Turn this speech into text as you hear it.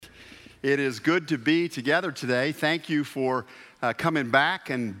It is good to be together today. Thank you for coming back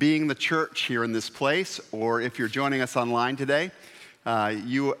and being the church here in this place, or if you're joining us online today,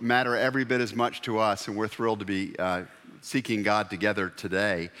 you matter every bit as much to us, and we're thrilled to be seeking God together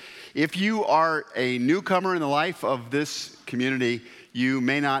today. If you are a newcomer in the life of this community, you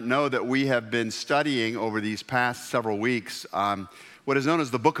may not know that we have been studying over these past several weeks what is known as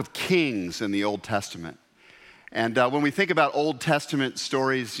the Book of Kings in the Old Testament. And when we think about Old Testament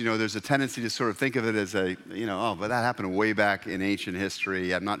stories, there's a tendency to sort of think of it as but that happened way back in ancient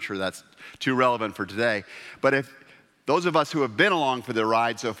history. I'm not sure that's too relevant for today. But if those of us who have been along for the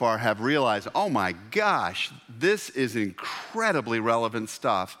ride so far have realized, oh my gosh, this is incredibly relevant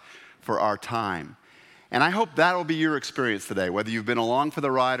stuff for our time. And I hope that'll be your experience today, whether you've been along for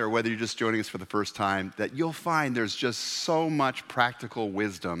the ride or whether you're just joining us for the first time, that you'll find there's just so much practical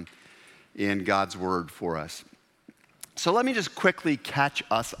wisdom in God's Word for us. So let me just quickly catch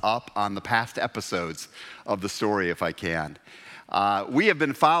us up on the past episodes of the story, if I can. We have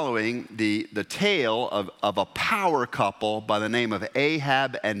been following the tale of a power couple by the name of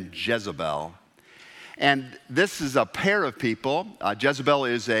Ahab and Jezebel. And this is a pair of people. Jezebel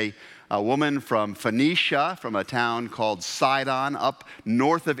is a woman from Phoenicia, from a town called Sidon, up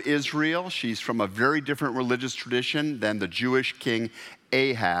north of Israel. She's from a very different religious tradition than the Jewish king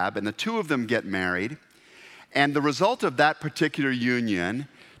Ahab, and the two of them get married. And the result of that particular union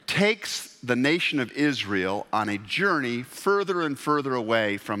takes the nation of Israel on a journey further and further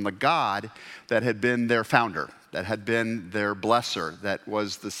away from the God that had been their founder, that had been their blesser, that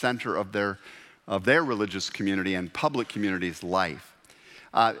was the center of their religious community and public community's life.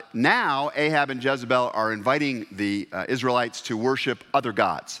 Now, Ahab and Jezebel are inviting the Israelites to worship other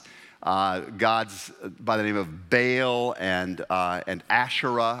gods, gods by the name of Baal and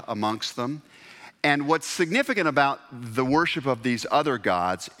Asherah amongst them. And what's significant about the worship of these other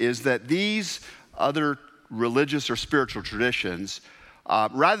gods is that these other religious or spiritual traditions,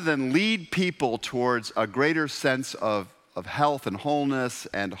 rather than lead people towards a greater sense of health and wholeness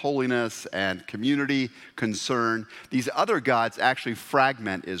and holiness and community concern, these other gods actually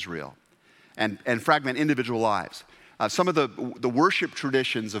fragment Israel and fragment individual lives. Some of the worship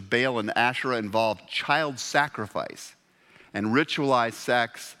traditions of Baal and Asherah involve child sacrifice and ritualized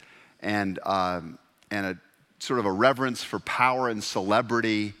sex and a sort of a reverence for power and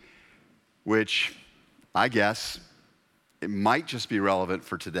celebrity, which I guess it might just be relevant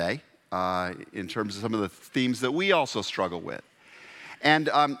for today in terms of some of the themes that we also struggle with. And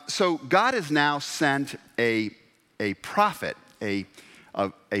so God has now sent a prophet, a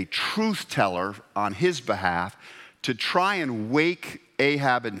truth teller on his behalf to try and wake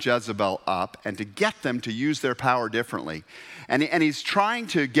Ahab and Jezebel up and to get them to use their power differently. And he's trying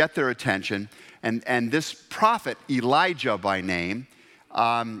to get their attention. And this prophet, Elijah by name,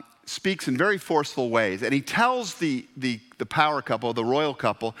 speaks in very forceful ways. And he tells the power couple, the royal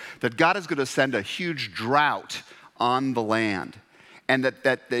couple, that God is going to send a huge drought on the land. And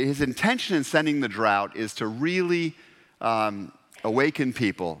that his intention in sending the drought is to really awaken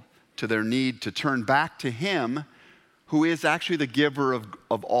people to their need to turn back to him, who is actually the giver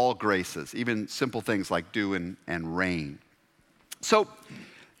of all graces, even simple things like dew and rain. So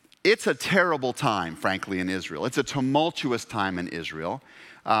it's a terrible time, frankly, in Israel. It's a tumultuous time in Israel.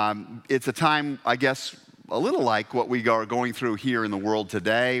 It's a time, I guess, a little like what we are going through here in the world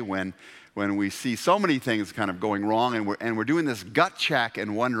today when we see so many things kind of going wrong and we're doing this gut check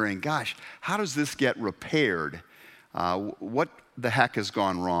and wondering, gosh, how does this get repaired? What the heck has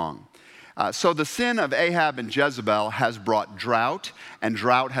gone wrong? So the sin of Ahab and Jezebel has brought drought, and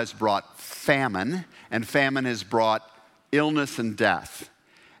drought has brought famine, and famine has brought illness and death.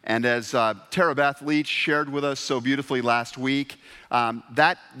 And as Tara Beth Leach shared with us so beautifully last week,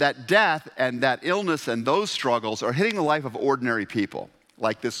 that death and that illness and those struggles are hitting the life of ordinary people,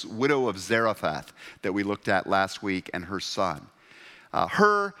 like this widow of Zarephath that we looked at last week and her son.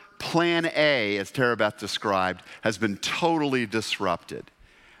 Her plan A, as Tara Beth described, has been totally disrupted.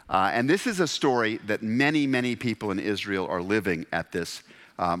 And this is a story that many, many people in Israel are living at this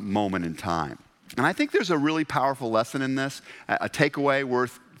moment in time. And I think there's a really powerful lesson in this, a takeaway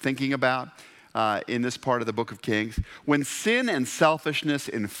worth thinking about in this part of the Book of Kings. When sin and selfishness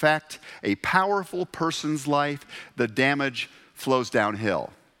infect a powerful person's life, the damage flows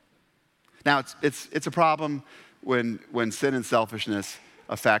downhill. Now, it's a problem when sin and selfishness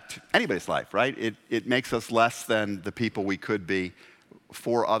affect anybody's life, right? It makes us less than the people we could be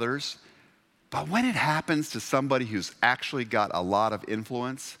for others. But when it happens to somebody who's actually got a lot of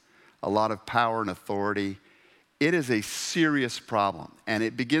influence, a lot of power and authority, it is a serious problem. And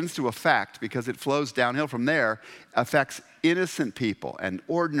it begins to affect, because it flows downhill from there, affects innocent people and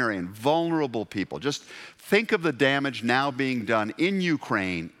ordinary and vulnerable people. Just think of the damage now being done in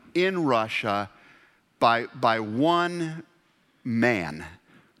Ukraine, in Russia, by one man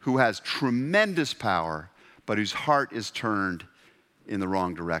who has tremendous power, but whose heart is turned in the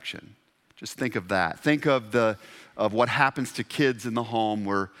wrong direction. Just think of that. Think of what happens to kids in the home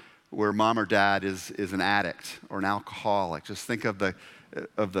where mom or dad is an addict or an alcoholic. Just think of the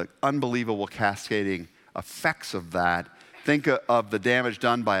unbelievable cascading effects of that. Think of the damage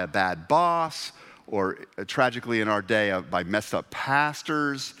done by a bad boss, or tragically in our day, by messed up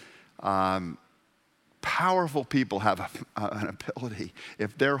pastors. Powerful people have an ability,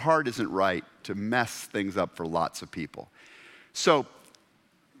 if their heart isn't right, to mess things up for lots of people. So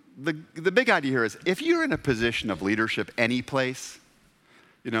the big idea here is, if you're in a position of leadership any place,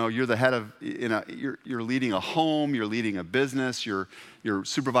 you're the head of, you're leading a home, you're leading a business, you're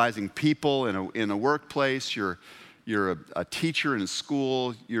supervising people in a workplace, you're a teacher in a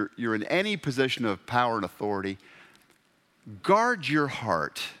school, you're in any position of power and authority, guard your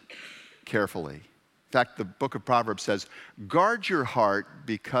heart carefully. In fact, the book of Proverbs says, guard your heart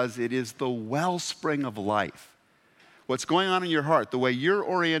because it is the wellspring of life. What's going on in your heart, the way you're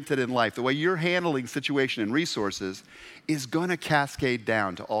oriented in life, the way you're handling situation and resources is going to cascade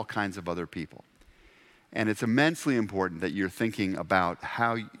down to all kinds of other people. And it's immensely important that you're thinking about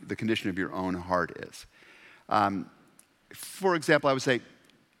how the condition of your own heart is. For example, I would say,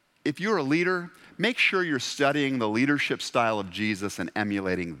 if you're a leader, make sure you're studying the leadership style of Jesus and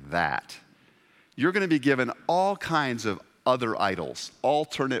emulating that. You're going to be given all kinds of other idols,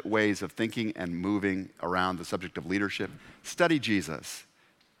 alternate ways of thinking and moving around the subject of leadership. Study Jesus.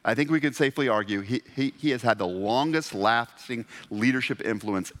 I think we can safely argue he has had the longest lasting leadership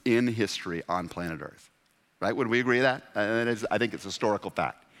influence in history on planet Earth. Right? Would we agree with that? I think it's a historical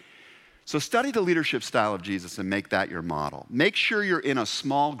fact. So study the leadership style of Jesus and make that your model. Make sure you're in a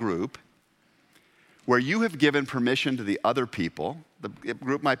small group where you have given permission to the other people. The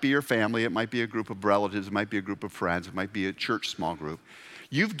group might be your family, it might be a group of relatives, it might be a group of friends, it might be a church small group.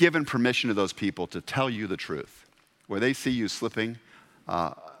 You've given permission to those people to tell you the truth. Where they see you slipping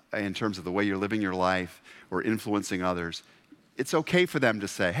in terms of the way you're living your life or influencing others, it's okay for them to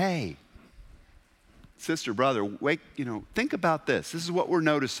say, hey, sister, brother, wait, think about this. This is what we're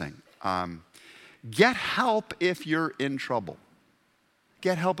noticing. Get help if you're in trouble.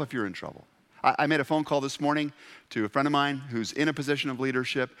 Get help if you're in trouble. I made a phone call this morning to a friend of mine who's in a position of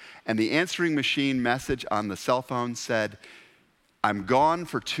leadership, and the answering machine message on the cell phone said, I'm gone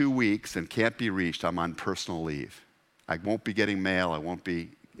for 2 weeks and can't be reached. I'm on personal leave. I won't be getting mail. I won't be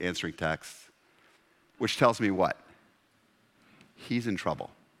answering texts. Which tells me what? He's in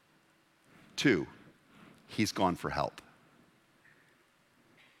trouble. 2, he's gone for help.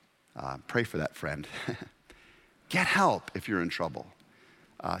 Pray for that friend. Get help if you're in trouble.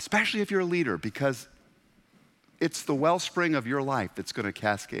 Especially if you're a leader, because it's the wellspring of your life that's going to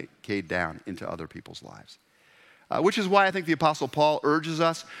cascade down into other people's lives. Which is why I think the Apostle Paul urges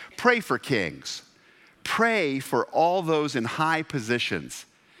us, pray for kings. Pray for all those in high positions,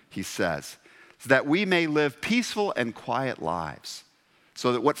 he says, so that we may live peaceful and quiet lives,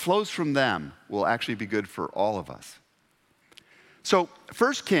 so that what flows from them will actually be good for all of us. So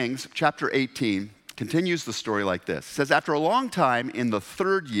 1 Kings chapter 18 continues the story like this. It says, after a long time, in the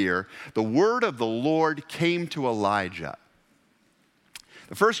 3rd year, the word of the Lord came to Elijah.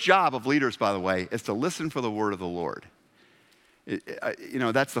 The first job of leaders, by the way, is to listen for the word of the Lord.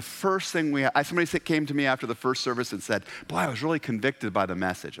 That's the first thing somebody came to me after the first service and said, boy, I was really convicted by the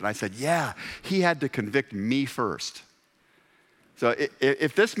message. And I said, yeah, he had to convict me first. So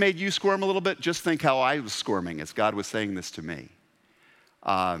if this made you squirm a little bit, just think how I was squirming as God was saying this to me.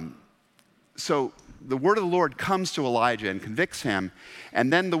 So the word of the Lord comes to Elijah and convicts him.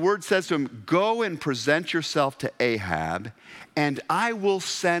 And then the word says to him, go and present yourself to Ahab, and I will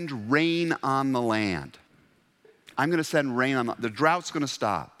send rain on the land. I'm going to send rain on the drought's going to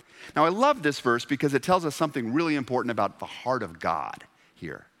stop. Now, I love this verse because it tells us something really important about the heart of God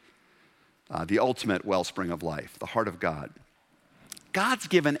here. The ultimate wellspring of life, the heart of God. God's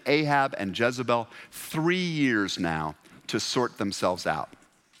given Ahab and Jezebel 3 years now to sort themselves out.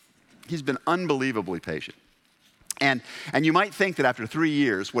 He's been unbelievably patient. And you might think that after 3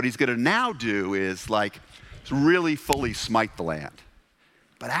 years, what he's going to now do is really fully smite the land.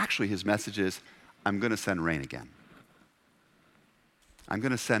 But actually his message is, I'm going to send rain again. I'm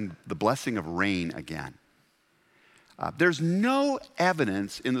going to send the blessing of rain again. There's no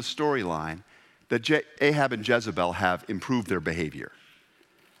evidence in the storyline that Ahab and Jezebel have improved their behavior.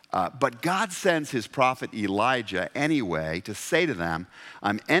 But God sends his prophet Elijah anyway to say to them,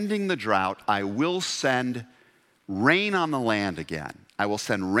 I'm ending the drought. I will send rain on the land again. I will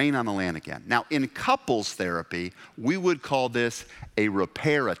send rain on the land again. Now, in couples therapy, we would call this a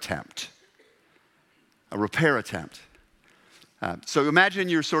repair attempt. A repair attempt. So imagine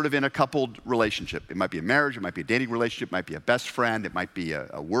you're sort of in a coupled relationship. It might be a marriage, it might be a dating relationship, it might be a best friend, it might be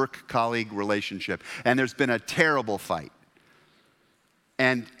a work colleague relationship, and there's been a terrible fight.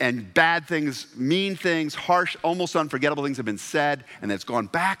 And bad things, mean things, harsh, almost unforgettable things have been said, and it's gone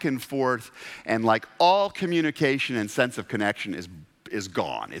back and forth, and like all communication and sense of connection is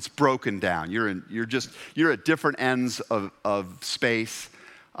gone. It's broken down. You're at different ends of space.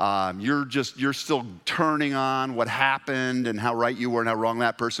 You're still turning on what happened and how right you were and how wrong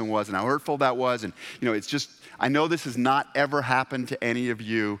that person was and how hurtful that was. And, it's just, I know this has not ever happened to any of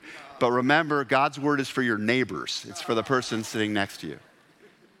you, but remember, God's word is for your neighbors. It's for the person sitting next to you.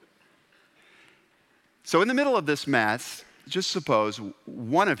 So in the middle of this mess, just suppose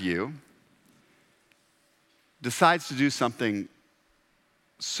one of you decides to do something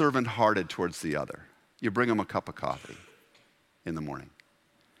servant-hearted towards the other. You bring them a cup of coffee in the morning.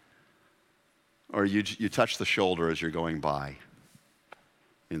 Or you touch the shoulder as you're going by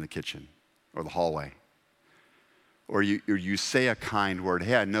in the kitchen or the hallway. Or you say a kind word.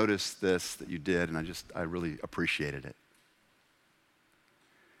 Hey, I noticed this that you did, and I really appreciated it.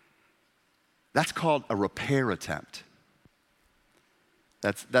 That's called a repair attempt.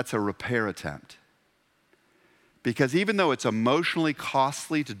 That's a repair attempt. Because even though it's emotionally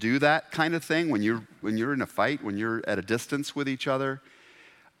costly to do that kind of thing when you're in a fight, when you're at a distance with each other,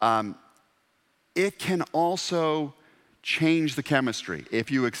 it can also change the chemistry. If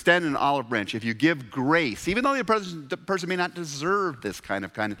you extend an olive branch, if you give grace, even though the person may not deserve this kind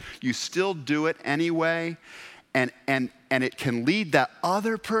of kindness, you still do it anyway, and it can lead that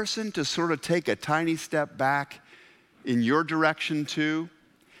other person to sort of take a tiny step back in your direction too.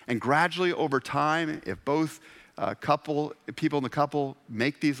 And gradually over time, if both people in the couple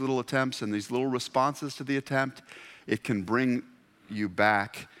make these little attempts and these little responses to the attempt, it can bring you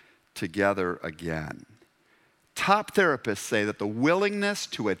back together again. Top therapists say that the willingness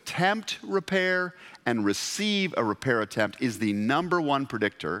to attempt repair and receive a repair attempt is the number one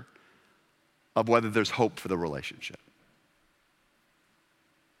predictor of whether there's hope for the relationship.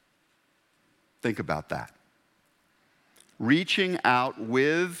 Think about that. Reaching out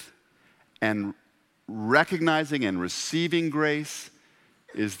with and recognizing and receiving grace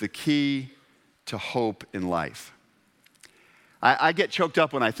is the key to hope in life. I get choked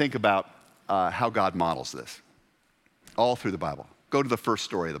up when I think about how God models this all through the Bible. Go to the first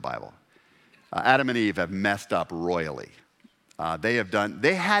story of the Bible. Adam and Eve have messed up royally. They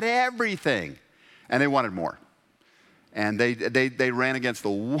had everything, and they wanted more. And they ran against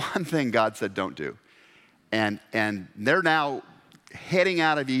the one thing God said don't do. And they're now heading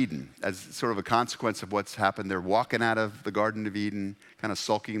out of Eden as sort of a consequence of what's happened. They're walking out of the Garden of Eden, kind of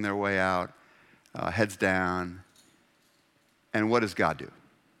sulking their way out, heads down. And what does God do?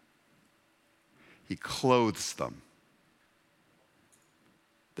 He clothes them.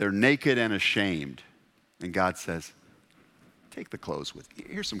 They're naked and ashamed. And God says, take the clothes with you.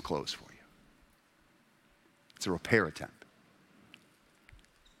 Here's some clothes for you. It's a repair attempt.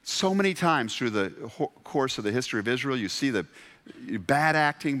 So many times through the course of the history of Israel, you see the bad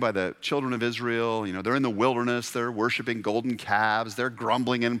acting by the children of Israel. They're in the wilderness. They're worshiping golden calves. They're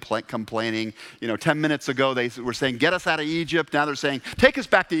grumbling and complaining. 10 minutes ago, they were saying, get us out of Egypt. Now they're saying, take us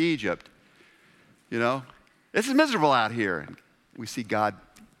back to Egypt. This is miserable out here. And we see God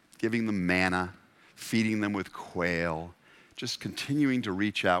giving them manna, feeding them with quail, just continuing to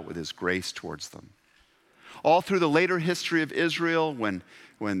reach out with his grace towards them. All through the later history of Israel,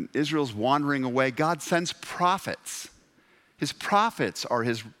 when Israel's wandering away, God sends prophets. His prophets are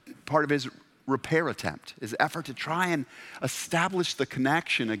part of his repair attempt, his effort to try and establish the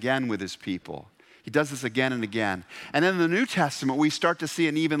connection again with his people. He does this again and again. And then in the New Testament, we start to see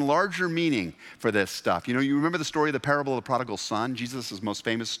an even larger meaning for this stuff. You remember the story of the parable of the prodigal son, Jesus' most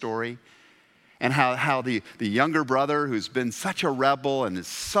famous story? And how the younger brother, who's been such a rebel and has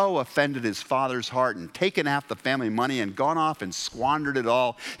so offended his father's heart and taken half the family money and gone off and squandered it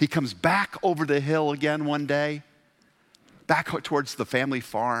all, he comes back over the hill again one day, back towards the family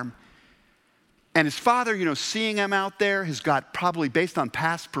farm. And his father, seeing him out there, has got probably, based on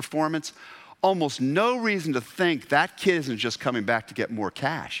past performance, almost no reason to think that kid isn't just coming back to get more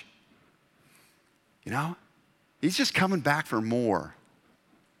cash. He's just coming back for more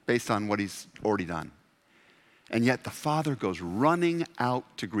based on what he's already done. And yet the father goes running out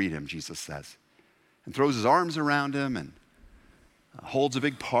to greet him, Jesus says, and throws his arms around him and holds a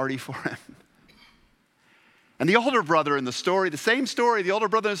big party for him. And the older brother in the story, the same story, the older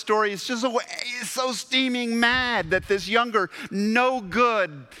brother in the story is just so steaming mad that this younger, no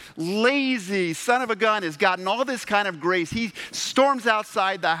good, lazy son of a gun has gotten all this kind of grace. He storms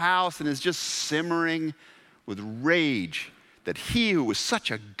outside the house and is just simmering with rage that he who was such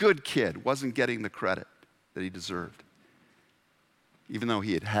a good kid wasn't getting the credit that he deserved. Even though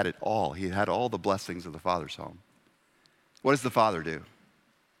he had had it all. He had had all the blessings of the Father's home. What does the Father do?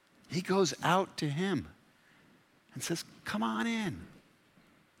 He goes out to him and says, come on in.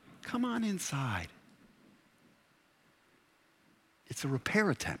 Come on inside. It's a repair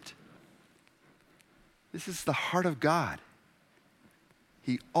attempt. This is the heart of God.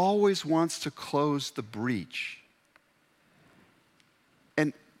 He always wants to close the breach.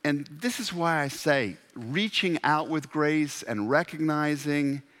 And this is why I say reaching out with grace and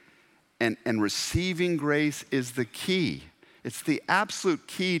recognizing and receiving grace is the key. It's the absolute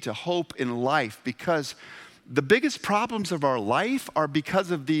key to hope in life, because the biggest problems of our life are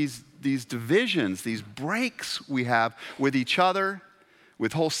because of these divisions, these breaks we have with each other,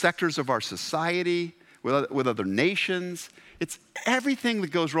 with whole sectors of our society, with other nations. It's everything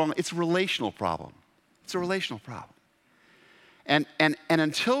that goes wrong. It's a relational problem. It's a relational problem. And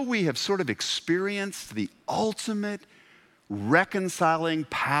until we have sort of experienced the ultimate reconciling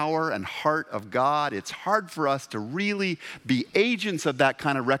power and heart of God, it's hard for us to really be agents of that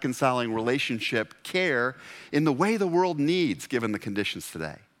kind of reconciling relationship care in the way the world needs, given the conditions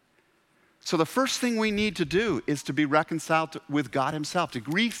today. So the first thing we need to do is to be reconciled with God himself, to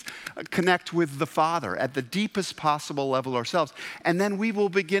reconnect with the Father at the deepest possible level ourselves. And then we will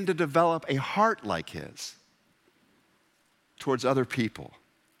begin to develop a heart like his towards other people.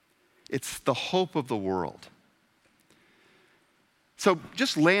 It's the hope of the world. So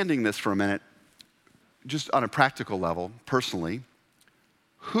just landing this for a minute, just on a practical level, personally,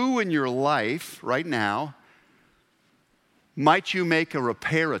 who in your life right now might you make a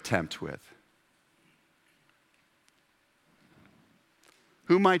repair attempt with?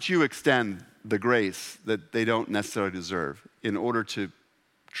 Who might you extend the grace that they don't necessarily deserve in order to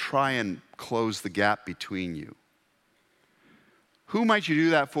try and close the gap between you? Who might you do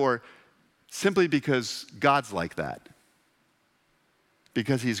that for simply because God's like that?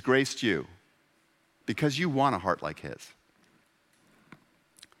 Because he's graced you? Because you want a heart like his?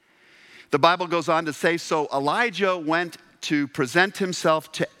 The Bible goes on to say, so Elijah went to present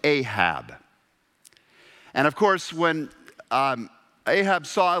himself to Ahab. And of course, when Ahab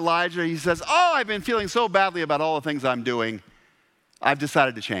saw Elijah, he says, oh, I've been feeling so badly about all the things I'm doing. I've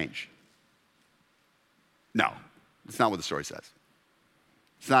decided to change. No, it's not what the story says.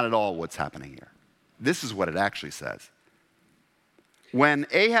 It's not at all what's happening here. This is what it actually says. When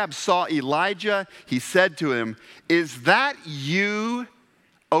Ahab saw Elijah, he said to him, is that you,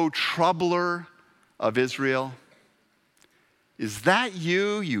 O troubler of Israel? Is that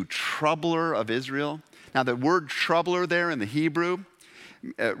you, you troubler of Israel? Now, the word troubler there in the Hebrew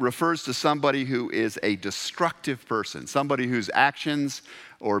refers to somebody who is a destructive person, somebody whose actions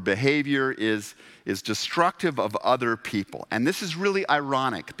or behavior is destructive of other people. And this is really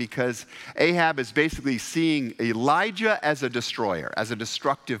ironic because Ahab is basically seeing Elijah as a destroyer, as a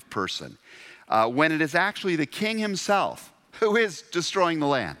destructive person, when it is actually the king himself who is destroying the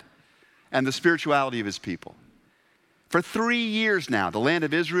land and the spirituality of his people. For 3 years now, the land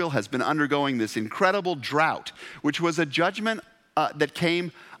of Israel has been undergoing this incredible drought, which was a judgment that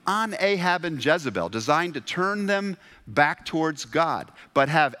came on Ahab and Jezebel, designed to turn them back towards God. But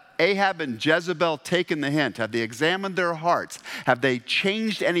have Ahab and Jezebel taken the hint? Have they examined their hearts? Have they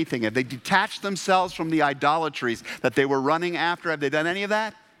changed anything? Have they detached themselves from the idolatries that they were running after? Have they done any of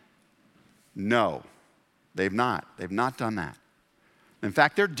that? No, they've not. They've not done that. In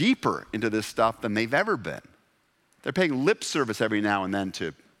fact, they're deeper into this stuff than they've ever been. They're paying lip service every now and then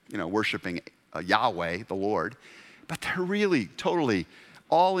to, worshiping Yahweh, the Lord. But they're really totally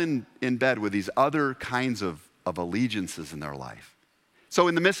all in bed with these other kinds of allegiances in their life. So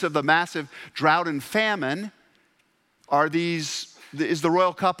in the midst of the massive drought and famine, is the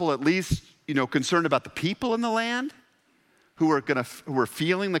royal couple at least, concerned about the people in the land who are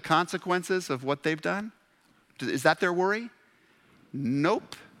feeling the consequences of what they've done? Is that their worry?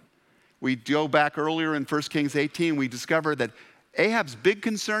 Nope. We go back earlier in 1 Kings 18, we discover that Ahab's big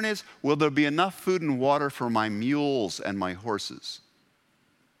concern is, will there be enough food and water for my mules and my horses?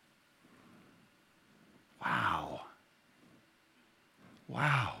 Wow.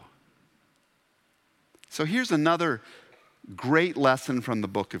 Wow. So here's another great lesson from the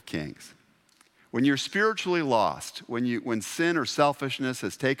book of Kings. When you're spiritually lost, when sin or selfishness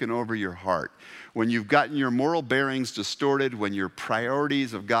has taken over your heart, when you've gotten your moral bearings distorted, when your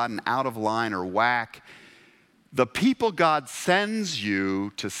priorities have gotten out of line or whack, the people God sends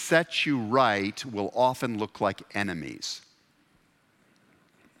you to set you right will often look like enemies.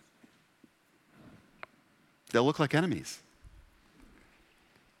 They'll look like enemies.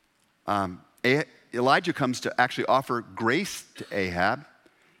 Elijah comes to actually offer grace to Ahab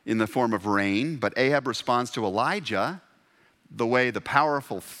in the form of rain, but Ahab responds to Elijah the way the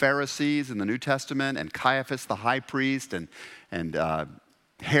powerful Pharisees in the New Testament and Caiaphas the high priest and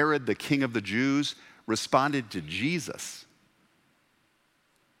Herod the king of the Jews responded to Jesus.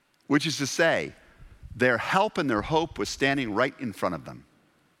 Which is to say, their help and their hope was standing right in front of them.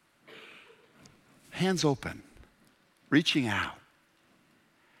 Hands open, reaching out.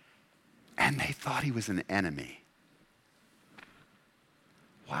 And they thought he was an enemy.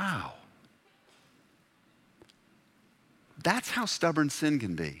 Wow. That's how stubborn sin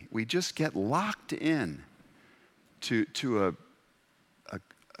can be. We just get locked in to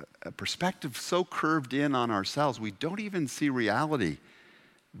a perspective so curved in on ourselves, we don't even see reality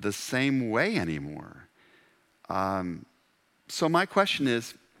the same way anymore. So my question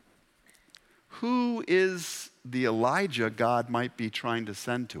is, who is the Elijah God might be trying to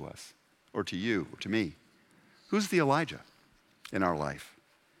send to us, or to you, or to me? Who's the Elijah in our life?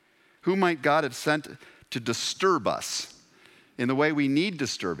 Who might God have sent to disturb us in the way we need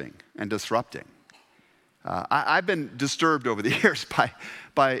disturbing and disrupting? I've been disturbed over the years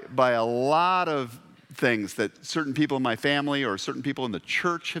by a lot of things that certain people in my family or certain people in the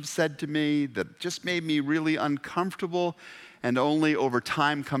church have said to me that just made me really uncomfortable, and only over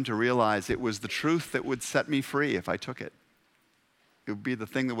time come to realize it was the truth that would set me free if I took it. It would be the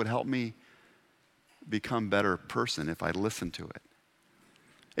thing that would help me become a better person if I listened to it.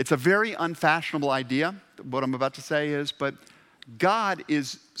 It's a very unfashionable idea, what I'm about to say is, but God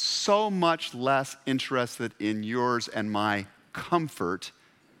is so much less interested in yours and my comfort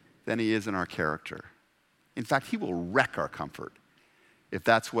than he is in our character. In fact, he will wreck our comfort if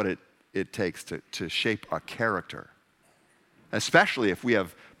that's what it takes to shape our character. Especially if we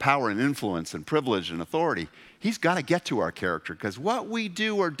have power and influence and privilege and authority. He's got to get to our character, because what we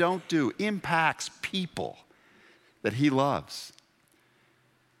do or don't do impacts people that he loves.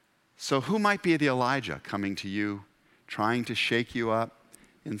 So who might be the Elijah coming to you, trying to shake you up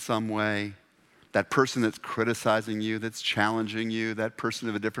in some way? That person that's criticizing you, that's challenging you, that person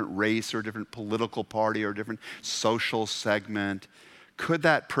of a different race or a different political party or a different social segment. Could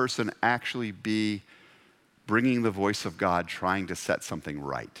that person actually be bringing the voice of God, trying to set something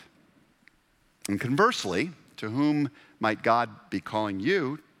right? And conversely, to whom might God be calling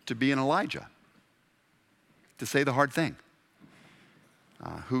you to be an Elijah? To say the hard thing?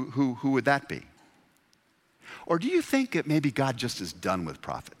 Who would that be? Or do you think that maybe God just is done with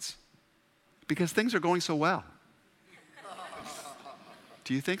prophets? Because things are going so well.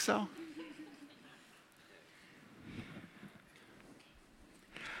 Do you think so?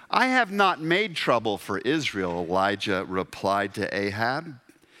 I have not made trouble for Israel, Elijah replied to Ahab,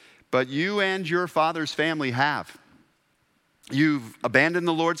 but you and your father's family have. You've abandoned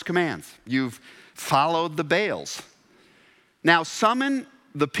the Lord's commands. You've followed the Baals. Now summon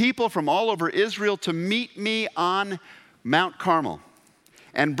the people from all over Israel to meet me on Mount Carmel,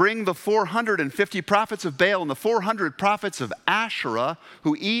 and bring the 450 prophets of Baal and the 400 prophets of Asherah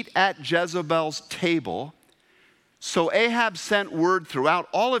who eat at Jezebel's table. So Ahab sent word throughout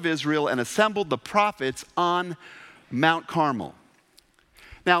all of Israel and assembled the prophets on Mount Carmel.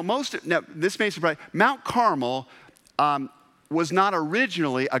 Now this may surprise, Mount Carmel was not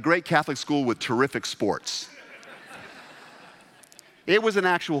originally a great Catholic school with terrific sports. It was an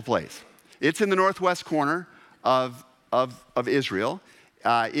actual place. It's in the northwest corner of Israel.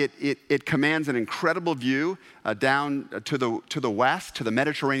 It commands an incredible view down to the west, to the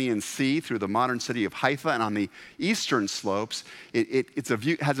Mediterranean Sea, through the modern city of Haifa, and on the eastern slopes,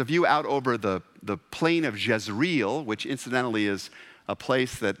 it has a view out over the plain of Jezreel, which incidentally is a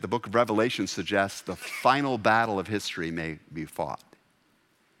place that the book of Revelation suggests the final battle of history may be fought.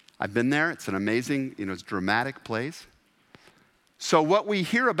 I've been there. It's an amazing, it's a dramatic place. So what we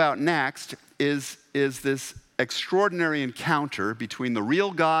hear about next is this extraordinary encounter between the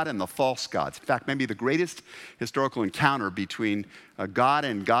real God and the false gods. In fact, maybe the greatest historical encounter between God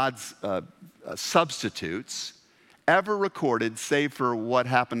and God's substitutes ever recorded, save for what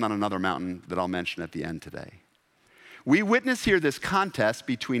happened on another mountain that I'll mention at the end today. We witness here this contest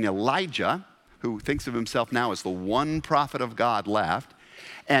between Elijah, who thinks of himself now as the one prophet of God left,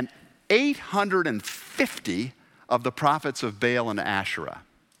 and 850 of the prophets of Baal and Asherah.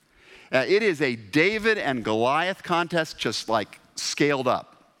 It is a David and Goliath contest, just like scaled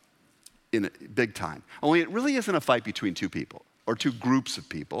up in big time. Only it really isn't a fight between two people or two groups of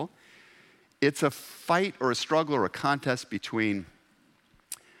people. it's a fight or a struggle or a contest between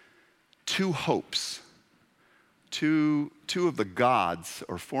two hopes, two of the gods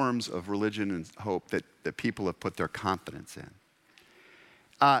or forms of religion and hope that people have put their confidence in.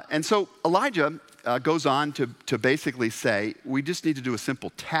 And so Elijah goes on to basically say, we just need to do a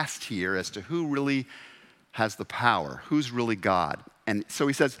simple test here as to who really has the power, who's really God. And so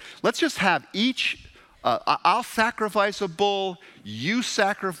he says, let's just have each, I'll sacrifice a bull, you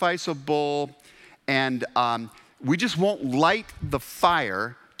sacrifice a bull, and we just won't light the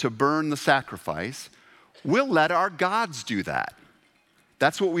fire to burn the sacrifice. We'll let our gods do that.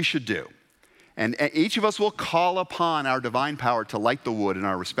 That's what we should do. And each of us will call upon our divine power to light the wood in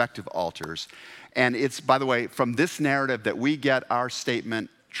our respective altars. And it's, by the way, from this narrative that we get our statement,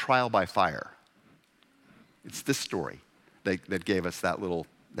 trial by fire. It's this story that gave us that little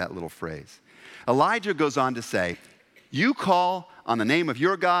phrase. Elijah goes on to say, you call on the name of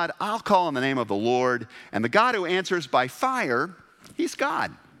your God, I'll call on the name of the Lord, and the God who answers by fire, he's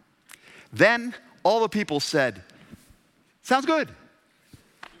God. Then all the people said, sounds good.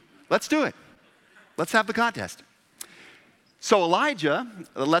 Let's do it. Let's have the contest. So Elijah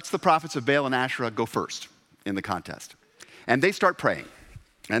lets the prophets of Baal and Asherah go first in the contest. And they start praying.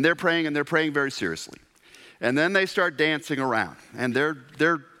 And they're praying very seriously. And then they start dancing around. And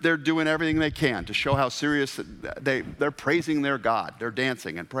they're doing everything they can to show how serious they're praising their God. They're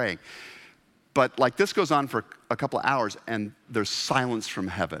dancing and praying. But like this goes on for a couple of hours and there's silence from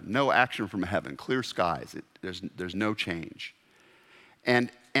heaven. No action from heaven. Clear skies. There's no change. And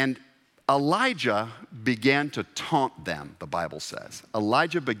Elijah began to taunt them, the Bible says.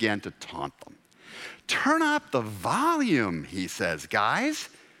 Elijah began to taunt them. Turn up the volume, he says, guys.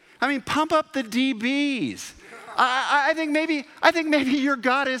 I mean, pump up the dBs. I think maybe your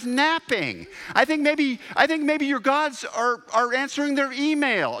God is napping. I think maybe your gods are answering their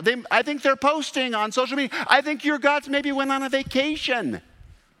email. I think they're posting on social media. I think your gods maybe went on a vacation.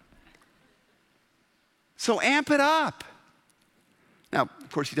 So amp it up. Now,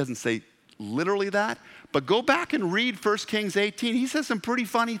 of course, he doesn't say literally that, but go back and read 1 Kings 18. He says some pretty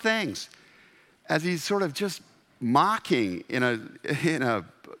funny things as he's sort of just mocking in a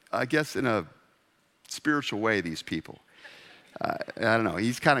spiritual way these people. I don't know.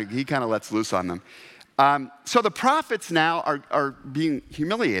 He kind of lets loose on them. So the prophets now are being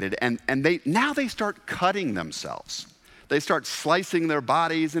humiliated, and they start cutting themselves. They start slicing their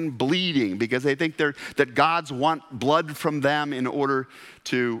bodies and bleeding because they think that gods want blood from them in order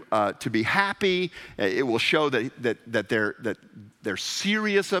to be happy. It will show that they're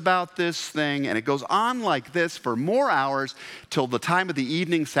serious about this thing. And it goes on like this for more hours till the time of the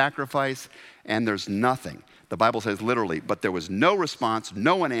evening sacrifice, and there's nothing. The Bible says literally, but there was no response,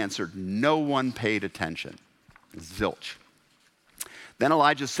 no one answered, no one paid attention. Zilch. Then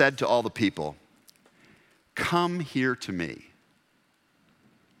Elijah said to all the people, come here to me.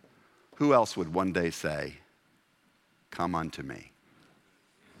 Who else would one day say, come unto me?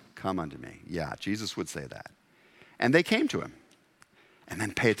 Come unto me. Yeah, Jesus would say that. And they came to him. And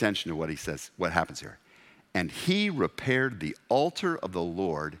then pay attention to what he says, what happens here. And he repaired the altar of the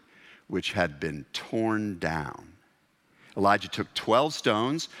Lord, which had been torn down. Elijah took 12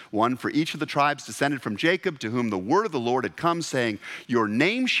 stones, one for each of the tribes descended from Jacob, to whom the word of the Lord had come, saying, your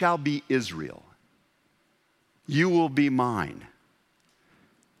name shall be Israel. You will be mine.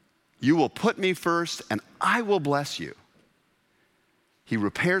 You will put me first, and I will bless you. He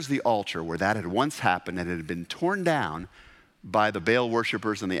repairs the altar where that had once happened, and it had been torn down by the Baal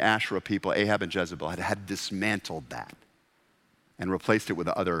worshipers and the Asherah people. Ahab and Jezebel had dismantled that and replaced it with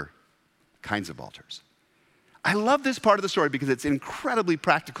other kinds of altars. I love this part of the story because it's an incredibly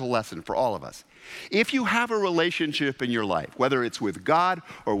practical lesson for all of us. If you have a relationship in your life, whether it's with God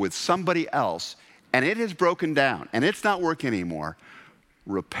or with somebody else, and it has broken down and it's not working anymore,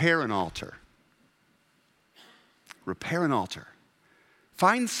 repair an altar. Repair an altar.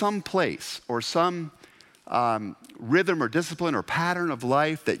 Find some place or some rhythm or discipline or pattern of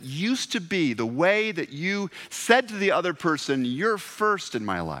life that used to be the way that you said to the other person, you're first in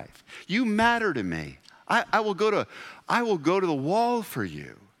my life. You matter to me. I will go to the wall for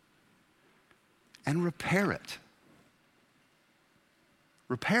you, and repair it.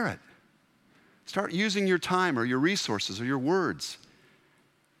 Repair it. Start using your time or your resources or your words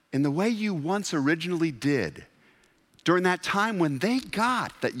in the way you once originally did during that time when they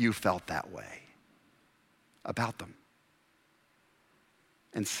got that you felt that way about them.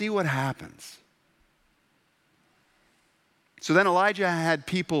 And see what happens. So then Elijah had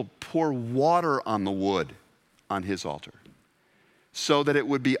people pour water on the wood on his altar. so that it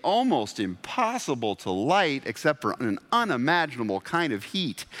would be almost impossible to light except for an unimaginable kind of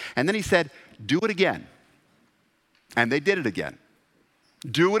heat. And then he said, do it again. And they did it again.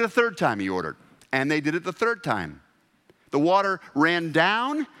 Do it a third time, he ordered. And they did it the third time. The water ran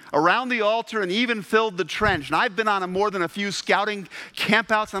down around the altar and even filled the trench. And I've been on more than a few scouting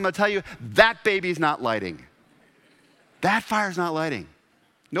campouts, and I'm going to tell you, that baby's not lighting. That fire's not lighting.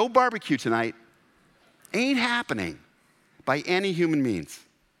 No barbecue tonight. Ain't happening by any human means.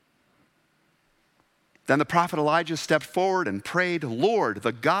 Then the prophet Elijah stepped forward and prayed, Lord,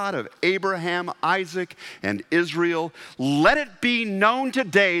 the God of Abraham, Isaac, and Israel, let it be known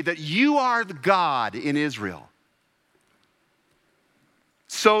today that you are the God in Israel.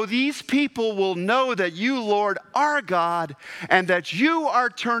 So these people will know that you, Lord, are God, and that you are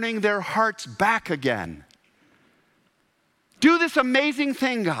turning their hearts back again. Do this amazing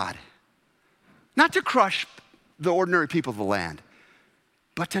thing, God. Not to crush the ordinary people of the land,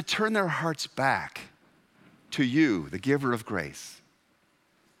 but to turn their hearts back to you, the giver of grace.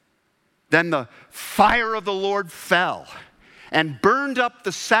 Then the fire of the Lord fell and burned up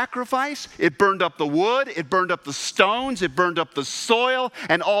the sacrifice. It burned up the wood. It burned up the stones. It burned up the soil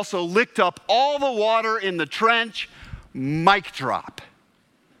and also licked up all the water in the trench. Mic drop.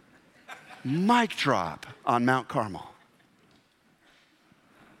 Mic drop on Mount Carmel.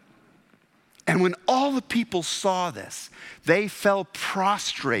 And when all the people saw this, they fell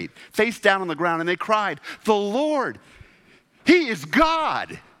prostrate, face down on the ground, and they cried, the Lord, he is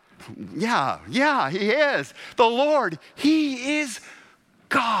God. Yeah, he is. The Lord, he is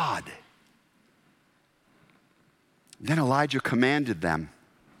God. Then Elijah commanded them,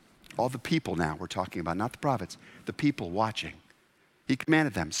 all the people now we're talking about, not the prophets, the people watching. He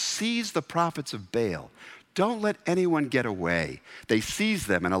commanded them, seize the prophets of Baal. Don't let anyone get away. They seized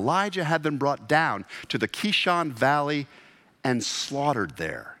them, and Elijah had them brought down to the Kishon Valley and slaughtered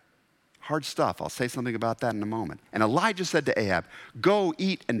there. Hard stuff. I'll say something about that in a moment. And Elijah said to Ahab, go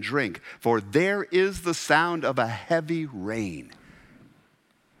eat and drink, for there is the sound of a heavy rain.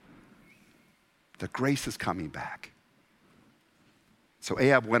 The grace is coming back. So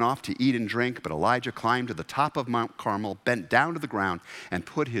Ahab went off to eat and drink, but Elijah climbed to the top of Mount Carmel, bent down to the ground, and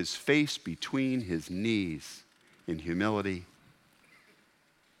put his face between his knees in humility.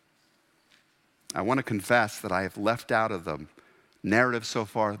 I want to confess that I have left out of the narrative so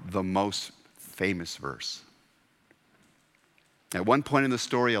far the most famous verse. At one point in the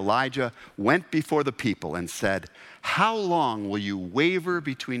story, Elijah went before the people and said, how long will you waver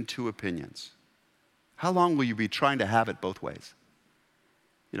between two opinions? How long will you be trying to have it both ways?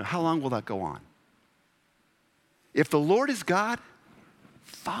 How long will that go on? If the Lord is God,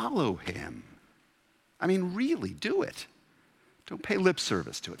 follow him. I mean, really, do it. Don't pay lip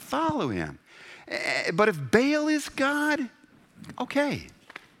service to it. Follow him. But if Baal is God, okay.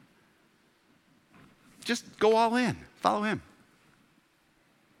 Just go all in. Follow him.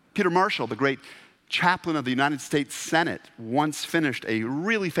 Peter Marshall, the great chaplain of the United States Senate, once finished a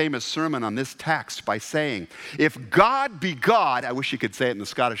really famous sermon on this text by saying, if God be God, I wish he could say it in the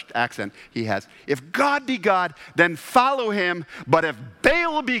Scottish accent he has, if God be God, then follow him, but if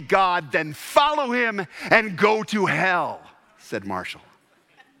Baal be God, then follow him and go to hell, said Marshall.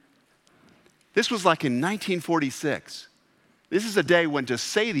 This was like in 1946. This is a day when to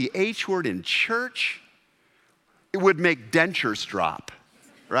say the H word in church, it would make dentures drop,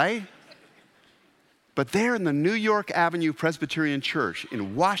 right? But there in the New York Avenue Presbyterian Church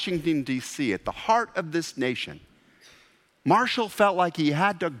in Washington, D.C., at the heart of this nation, Marshall felt like he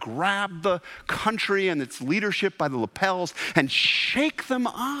had to grab the country and its leadership by the lapels and shake them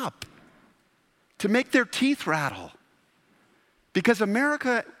up to make their teeth rattle. Because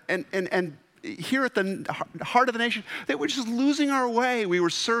America and here at the heart of the nation, they were just losing our way. We were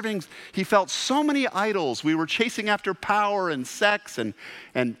serving, he felt, so many idols. We were chasing after power and sex and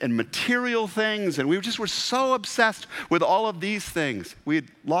material things, and we just were so obsessed with all of these things. We had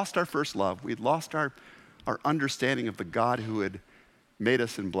lost our first love. We had lost our understanding of the God who had made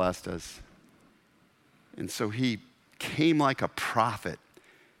us and blessed us. And so he came like a prophet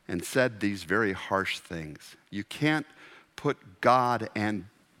and said these very harsh things. You can't put God and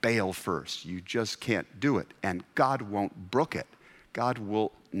Baal first. You just can't do it. And God won't brook it. God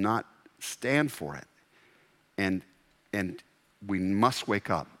will not stand for it. And we must wake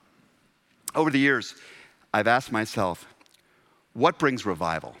up. Over the years, I've asked myself, what brings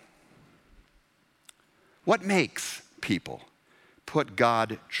revival? What makes people put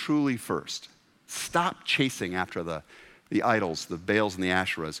God truly first? Stop chasing after the idols, the Baals and the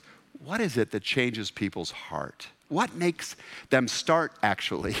Asherahs. What is it that changes people's heart? What makes them start,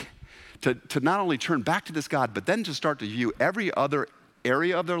 actually, to not only turn back to this God, but then to start to view every other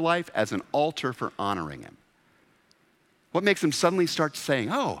area of their life as an altar for honoring him? What makes them suddenly start saying,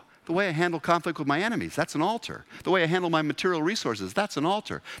 oh, the way I handle conflict with my enemies, that's an altar. The way I handle my material resources, that's an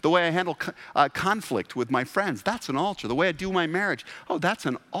altar. The way I handle conflict with my friends, that's an altar. The way I do my marriage, oh, that's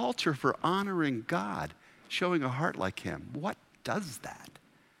an altar for honoring God, showing a heart like him. What does that?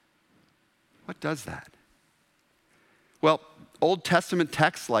 What does that? Well, Old Testament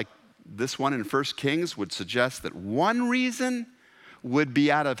texts like this one in 1 Kings would suggest that one reason would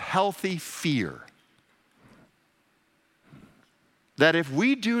be out of healthy fear. That if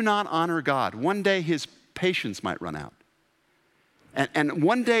we do not honor God, one day his patience might run out. And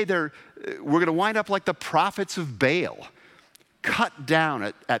one day we're going to wind up like the prophets of Baal, cut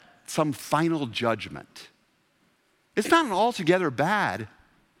down at some final judgment. It's not an altogether bad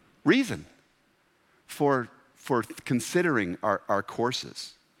reason for considering our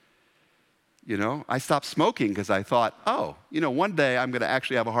courses. You know, I stopped smoking because I thought, oh, one day I'm going to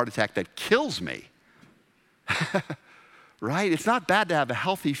actually have a heart attack that kills me. Right? It's not bad to have a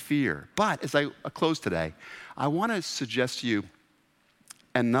healthy fear. But as I close today, I want to suggest to you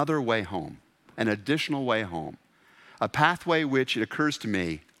another way home, an additional way home, a pathway which, it occurs to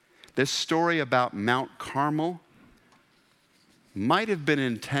me, this story about Mount Carmel might have been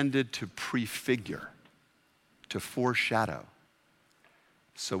intended to prefigure, to foreshadow,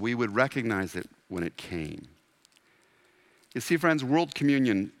 so we would recognize it when it came. You see, friends, World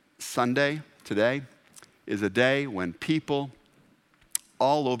Communion Sunday today is a day when people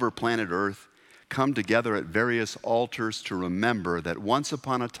all over planet Earth come together at various altars to remember that once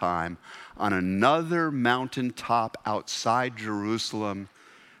upon a time, on another mountaintop outside Jerusalem,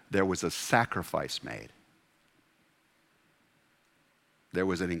 there was a sacrifice made. There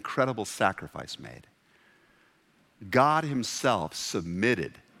was an incredible sacrifice made. God himself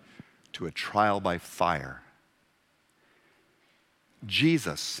submitted to a trial by fire.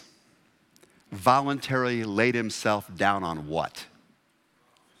 Jesus voluntarily laid himself down on what?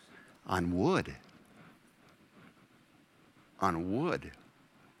 On wood. On wood.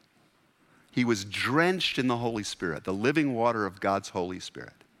 He was drenched in the Holy Spirit, the living water of God's Holy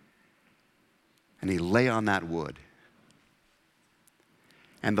Spirit. And he lay on that wood.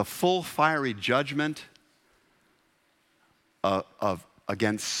 And the full fiery judgment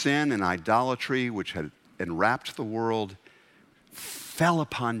against sin and idolatry, which had enwrapped the world, fell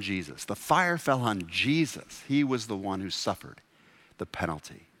upon Jesus. The fire fell on Jesus. He was the one who suffered the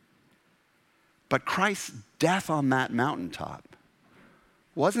penalty. But Christ's death on that mountaintop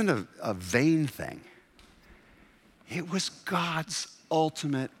wasn't a vain thing. It was God's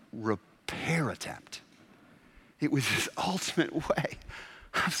ultimate repair attempt. It was his ultimate way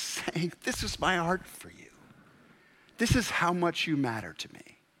of saying, this is my heart for you. This is how much you matter to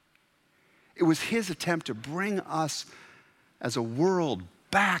me. It was his attempt to bring us as a world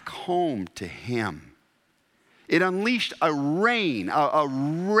back home to him. It unleashed a rain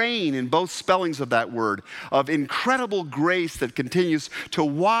in both spellings of that word, of incredible grace that continues to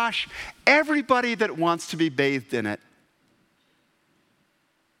wash everybody that wants to be bathed in it.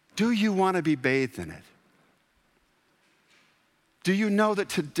 Do you want to be bathed in it? Do you know that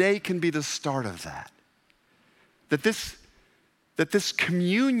today can be the start of that? That this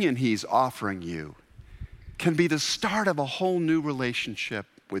communion he's offering you can be the start of a whole new relationship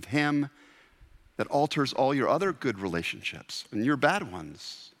with him that alters all your other good relationships and your bad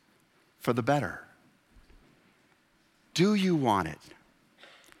ones for the better. Do you want it?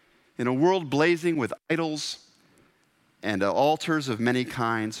 In a world blazing with idols and altars of many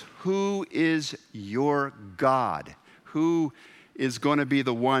kinds, who is your God? Who is going to be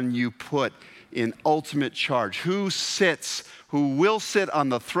the one you put in ultimate charge? Who will sit on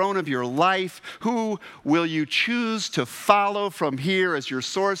the throne of your life? Who will you choose to follow from here as your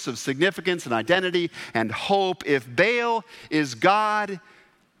source of significance and identity and hope? If Baal is God,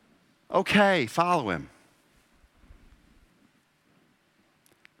 okay, follow him.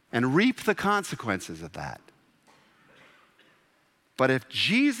 And reap the consequences of that. But if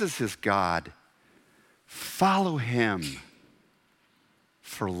Jesus is God, follow him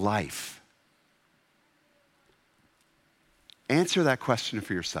for life. Answer that question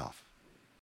for yourself.